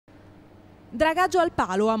Dragaggio al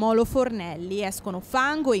palo a molo Fornelli, escono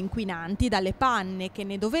fango e inquinanti dalle panne che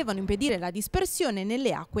ne dovevano impedire la dispersione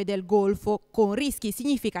nelle acque del Golfo, con rischi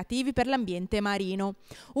significativi per l'ambiente marino.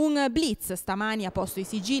 Un blitz stamani ha posto i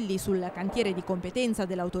sigilli sul cantiere di competenza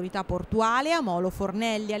dell'autorità portuale a molo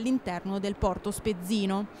Fornelli all'interno del porto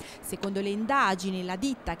spezzino. Secondo le indagini, la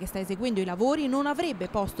ditta che sta eseguendo i lavori non avrebbe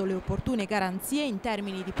posto le opportune garanzie in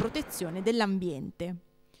termini di protezione dell'ambiente.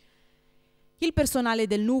 Il personale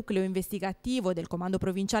del nucleo investigativo del Comando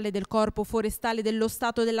Provinciale del Corpo Forestale dello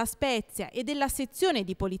Stato della Spezia e della sezione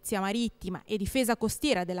di Polizia Marittima e Difesa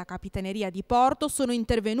Costiera della Capitaneria di Porto sono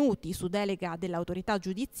intervenuti su delega dell'autorità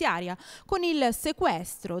giudiziaria con il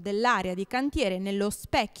sequestro dell'area di Cantiere nello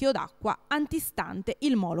specchio d'acqua antistante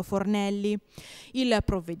il molo Fornelli. Il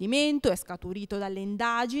provvedimento è scaturito dalle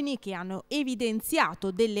indagini che hanno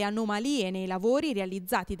evidenziato delle anomalie nei lavori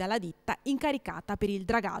realizzati dalla ditta incaricata per il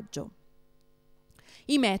dragaggio.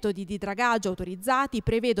 I metodi di dragaggio autorizzati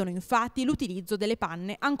prevedono infatti l'utilizzo delle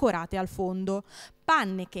panne ancorate al fondo.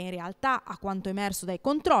 Panne che in realtà, a quanto emerso dai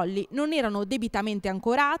controlli, non erano debitamente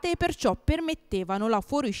ancorate e perciò permettevano la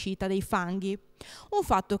fuoriuscita dei fanghi. Un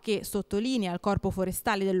fatto che, sottolinea il Corpo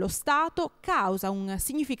Forestale dello Stato, causa un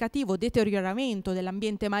significativo deterioramento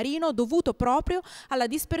dell'ambiente marino dovuto proprio alla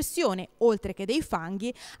dispersione, oltre che dei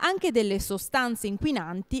fanghi, anche delle sostanze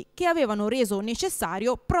inquinanti che avevano reso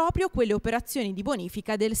necessario proprio quelle operazioni di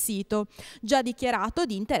bonifica del sito, già dichiarato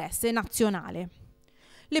di interesse nazionale.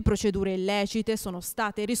 Le procedure illecite sono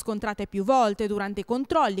state riscontrate più volte durante i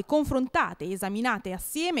controlli, confrontate e esaminate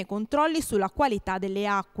assieme ai controlli sulla qualità delle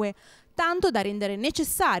acque, tanto da rendere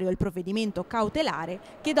necessario il provvedimento cautelare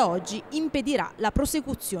che da oggi impedirà la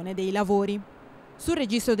prosecuzione dei lavori. Sul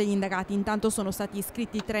registro degli indagati intanto sono stati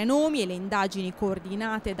iscritti 3 nomi e le indagini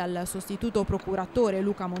coordinate dal sostituto procuratore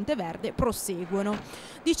Luca Monteverde proseguono.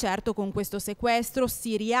 Di certo con questo sequestro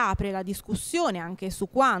si riapre la discussione anche su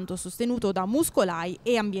quanto sostenuto da muscolai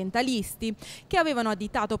e ambientalisti che avevano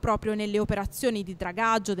additato proprio nelle operazioni di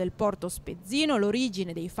dragaggio del porto spezzino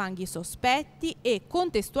l'origine dei fanghi sospetti e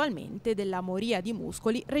contestualmente della moria di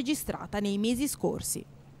muscoli registrata nei mesi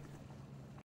scorsi.